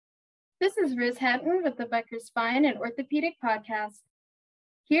This is Riz Hatton with the Becker Spine and Orthopedic Podcast.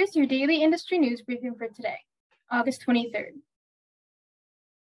 Here's your daily industry news briefing for today, August 23rd.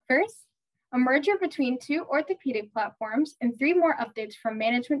 First, a merger between 2 orthopedic platforms and 3 more updates from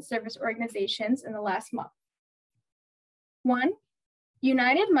management service organizations in the last month. 1.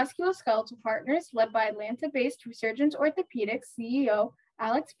 United Musculoskeletal Partners, led by Atlanta-based Resurgence Orthopedics CEO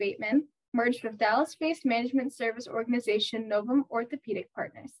Alex Bateman, merged with Dallas-based management service organization Novum Orthopedic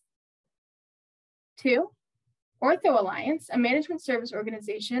Partners. 2. Ortho Alliance, a management service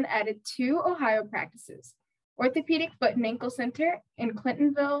organization, added 2 Ohio practices, Orthopedic Foot and Ankle Center and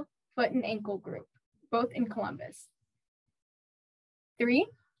Clintonville Foot and Ankle Group, both in Columbus. 3.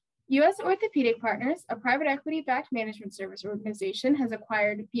 U.S. Orthopedic Partners, a private equity-backed management service organization, has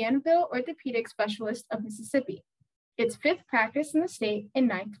acquired Bienville Orthopedic Specialists of Mississippi, its 5th practice in the state and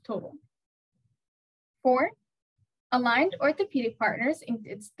 9th total. 4. Aligned Orthopedic Partners inked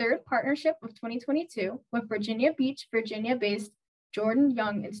its 3rd partnership of 2022 with Virginia Beach, Virginia-based Jordan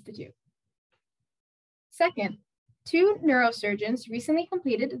Young Institute. Second, 2 neurosurgeons recently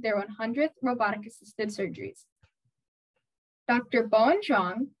completed their 100th robotic-assisted surgeries. Dr. Bowen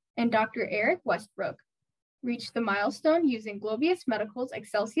Zhang and Dr. Eric Westbrook reached the milestone using Globius Medical's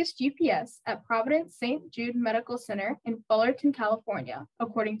Excelsius GPS at Providence St. Jude Medical Center in Fullerton, California,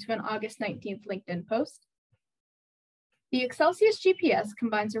 according to an August 19th LinkedIn post. The Excelsius GPS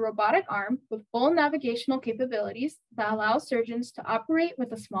combines a robotic arm with full navigational capabilities that allow surgeons to operate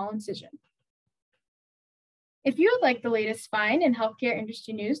with a small incision. If you would like the latest spine and healthcare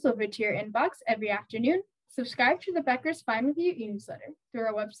industry news delivered to your inbox every afternoon, subscribe to the Becker Spine Review e-newsletter through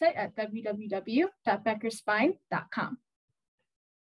our website at www.beckerspine.com.